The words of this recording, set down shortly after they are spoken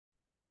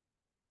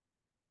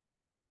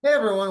Hey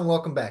everyone,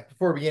 welcome back.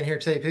 Before we begin here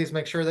today, please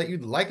make sure that you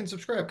like and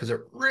subscribe because it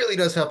really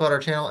does help out our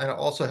channel and it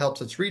also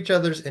helps us reach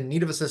others in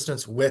need of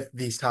assistance with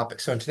these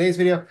topics. So in today's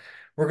video,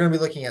 we're going to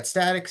be looking at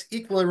statics,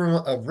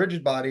 equilibrium of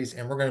rigid bodies,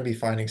 and we're going to be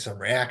finding some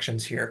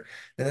reactions here.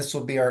 And this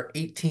will be our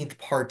 18th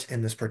part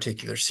in this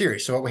particular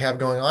series. So what we have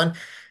going on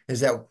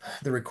is that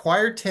the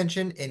required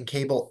tension in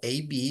cable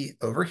AB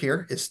over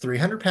here is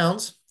 300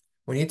 pounds.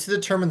 We need to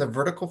determine the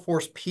vertical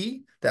force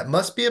P that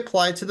must be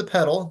applied to the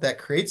pedal that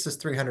creates this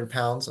 300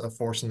 pounds of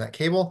force in that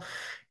cable.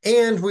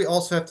 And we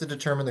also have to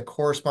determine the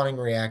corresponding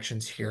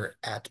reactions here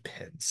at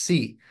pin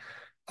C.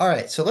 All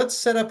right, so let's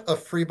set up a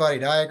free body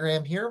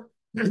diagram here.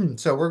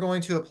 So we're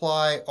going to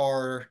apply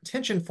our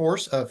tension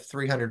force of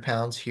 300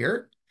 pounds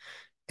here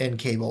in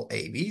cable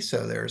AB.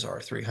 So there's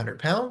our 300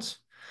 pounds.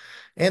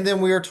 And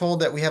then we are told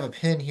that we have a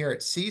pin here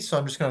at C, so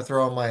I'm just going to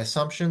throw in my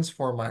assumptions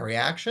for my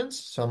reactions.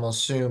 So I'm going to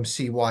assume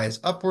CY is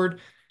upward,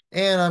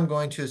 and I'm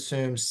going to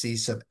assume C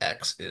sub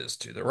X is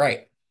to the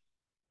right.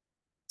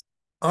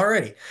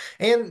 Alrighty,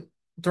 and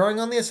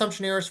throwing on the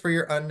assumption errors for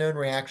your unknown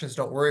reactions,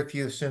 don't worry if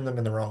you assume them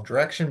in the wrong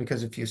direction,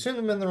 because if you assume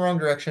them in the wrong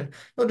direction,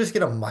 you'll just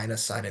get a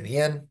minus sign in the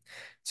end,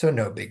 so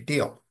no big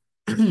deal.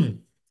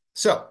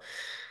 So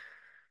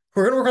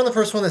we're going to work on the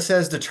first one that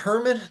says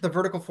determine the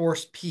vertical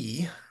force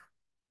P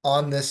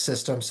on this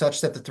system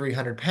such that the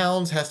 300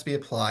 pounds has to be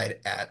applied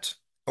at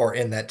or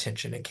in that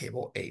tension in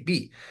cable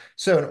AB.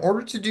 So in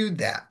order to do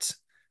that,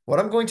 what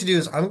I'm going to do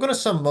is I'm going to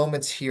sum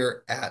moments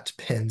here at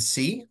pin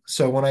C.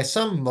 So when I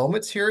sum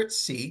moments here at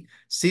C,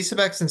 C sub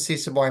X and C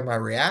sub Y, my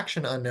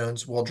reaction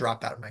unknowns, will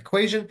drop out of my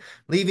equation,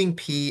 leaving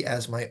P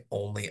as my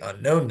only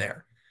unknown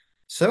there.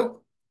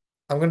 So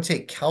I'm going to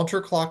take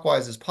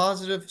counterclockwise as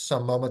positive,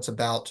 some moments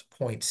about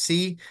point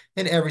C,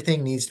 and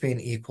everything needs to be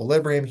in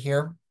equilibrium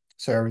here.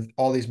 So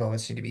all these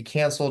moments need to be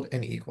canceled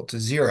and equal to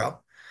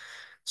 0.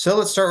 So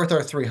let's start with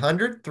our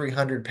 300.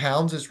 300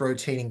 pounds is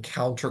rotating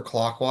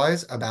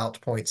counterclockwise about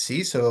point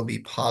C, so it'll be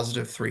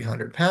positive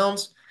 300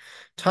 pounds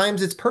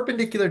times its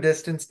perpendicular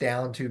distance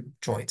down to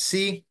joint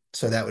C,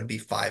 so that would be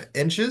 5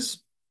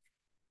 inches.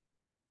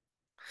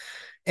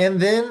 And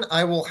then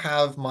I will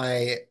have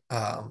my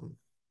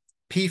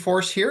P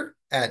force here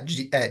at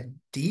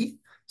D.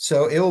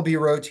 So it will be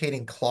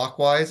rotating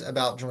clockwise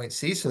about joint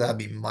C. So that would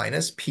be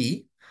minus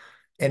P.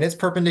 And its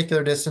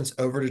perpendicular distance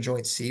over to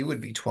joint C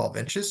would be 12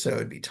 inches. So it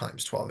would be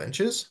times 12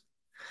 inches.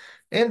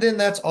 And then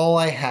that's all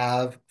I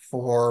have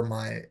for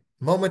my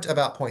moment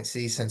about point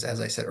C, since as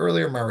I said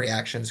earlier, my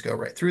reactions go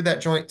right through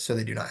that joint. So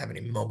they do not have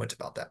any moment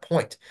about that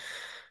point.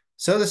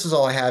 So this is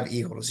all I have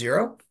equal to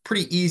 0.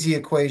 Pretty easy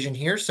equation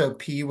here. So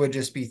P would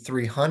just be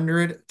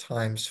 300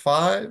 times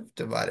 5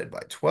 divided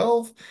by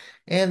 12.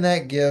 And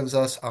that gives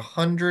us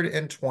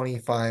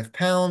 125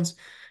 pounds.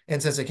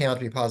 And since it came out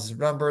to be a positive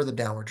number, the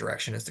downward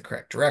direction is the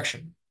correct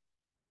direction.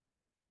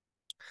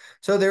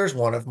 So there's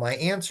one of my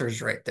answers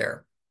right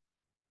there.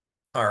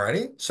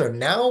 Alrighty, so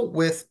now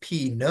with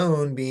P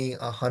known being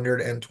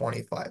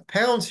 125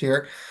 pounds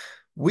here,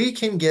 we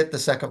can get the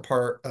second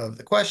part of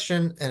the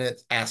question, and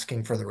it's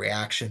asking for the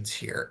reactions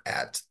here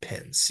at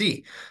pin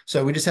C.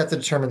 So we just have to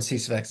determine C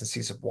sub X and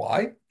C sub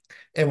Y.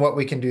 And what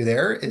we can do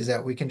there is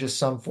that we can just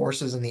sum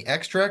forces in the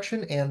X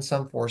direction and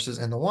sum forces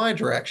in the Y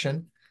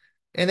direction,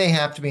 and they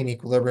have to be in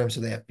equilibrium, so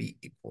they have to be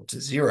equal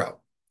to 0.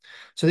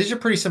 So these are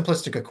pretty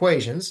simplistic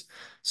equations.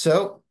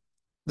 So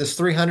this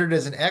 300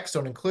 is an X,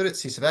 don't include it.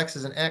 C sub X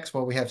is an X.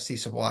 Well, we have C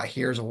sub Y.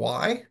 Here's a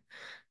Y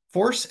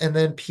force, and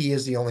then P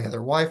is the only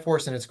other Y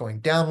force, and it's going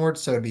downwards,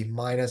 so it'd be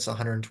minus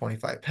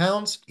 125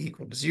 pounds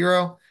equal to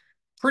 0.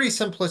 Pretty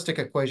simplistic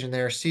equation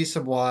there. C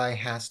sub Y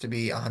has to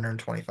be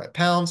 125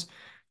 pounds.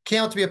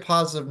 Came out to be a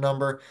positive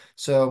number,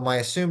 so my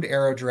assumed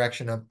arrow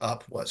direction of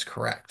up was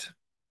correct.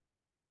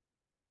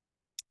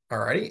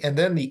 Alrighty, and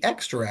then the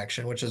X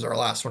direction, which is our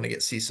last one to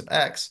get C sub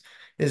X,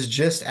 is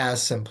just as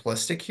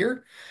simplistic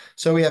here.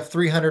 So we have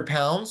 300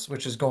 pounds,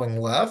 which is going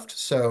left,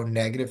 so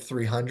negative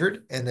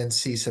 300, and then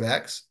C sub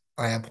X,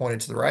 I have pointed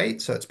to the right,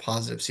 so it's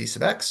positive C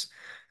sub X.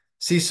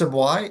 C sub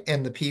Y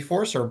and the P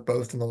force are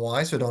both in the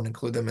Y, so don't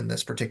include them in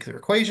this particular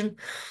equation.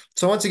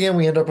 So once again,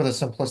 we end up with a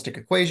simplistic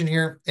equation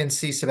here, and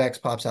C sub X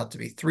pops out to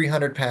be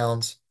 300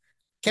 pounds.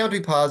 Count to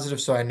be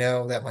positive, so I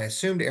know that my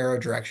assumed arrow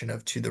direction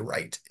of to the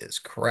right is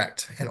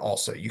correct. And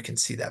also, you can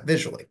see that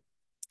visually.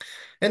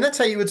 And that's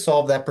how you would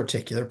solve that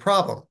particular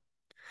problem.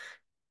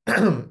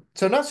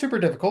 So not super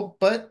difficult,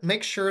 but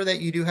make sure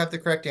that you do have the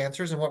correct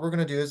answers. And what we're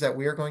going to do is that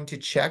we are going to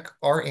check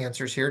our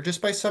answers here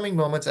just by summing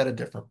moments at a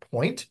different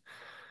point.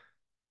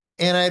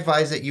 And I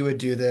advise that you would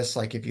do this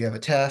like if you have a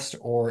test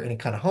or any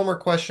kind of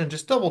homework question,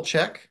 just double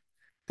check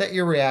that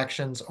your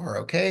reactions are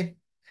okay.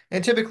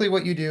 And typically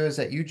what you do is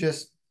that you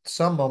just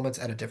sum moments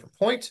at a different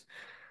point.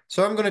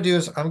 So what I'm going to do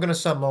is I'm going to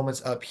sum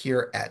moments up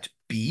here at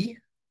B,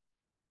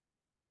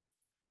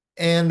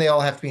 and they all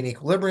have to be in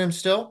equilibrium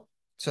still,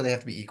 so they have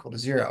to be equal to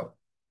 0.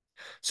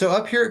 So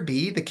up here at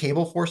B, the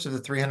cable force of the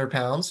 300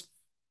 pounds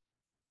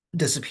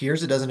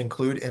disappears. It doesn't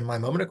include in my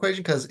moment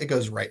equation because it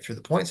goes right through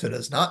the point, so it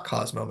does not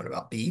cause moment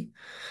about B.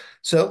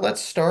 So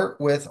let's start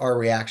with our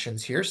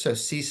reactions here. So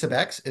C sub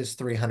X is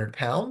 300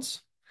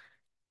 pounds.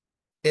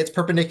 Its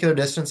perpendicular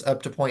distance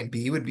up to point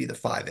B would be the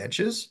 5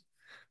 inches.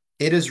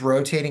 It is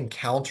rotating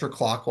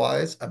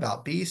counterclockwise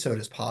about B, so it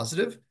is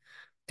positive.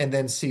 And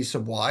then C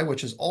sub Y,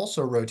 which is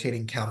also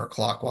rotating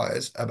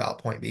counterclockwise about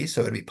point B,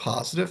 so it'd be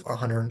positive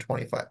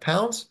 125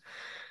 pounds,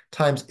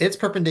 times its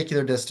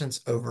perpendicular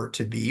distance over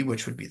to B,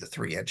 which would be the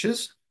 3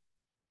 inches.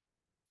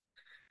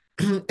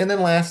 And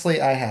then lastly,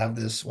 I have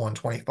this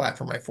 125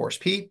 for my force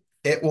P.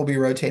 It will be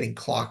rotating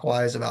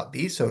clockwise about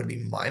B, so it'd be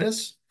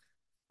minus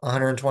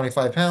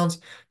 125 pounds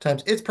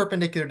times its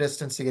perpendicular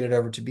distance to get it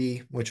over to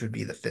B, which would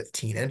be the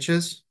 15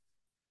 inches.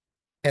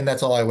 And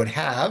that's all I would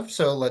have.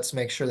 So let's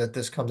make sure that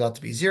this comes out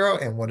to be zero.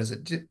 And what does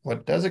it do?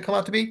 What does it come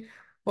out to be?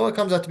 Well, it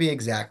comes out to be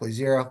exactly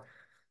zero.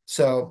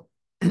 So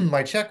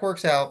my check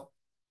works out.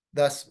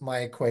 Thus, my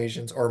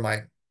equations or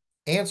my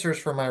answers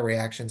for my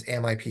reactions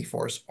and my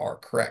p-force are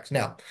correct.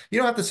 Now, you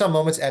don't have to sum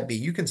moments at B.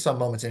 You can sum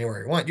moments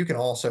anywhere you want. You can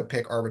also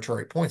pick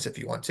arbitrary points if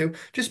you want to.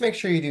 Just make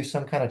sure you do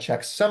some kind of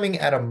check summing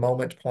at a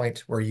moment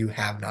point where you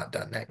have not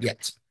done that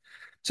yet.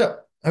 So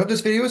I hope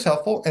this video was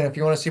helpful. And if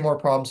you want to see more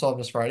problem solving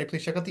this Friday,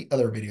 please check out the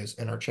other videos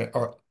in our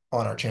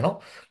on our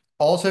channel.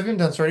 Also, if you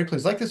haven't done so already,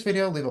 please like this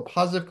video, leave a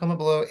positive comment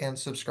below, and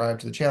subscribe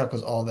to the channel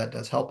because all that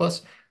does help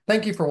us.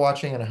 Thank you for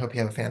watching, and I hope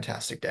you have a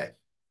fantastic day.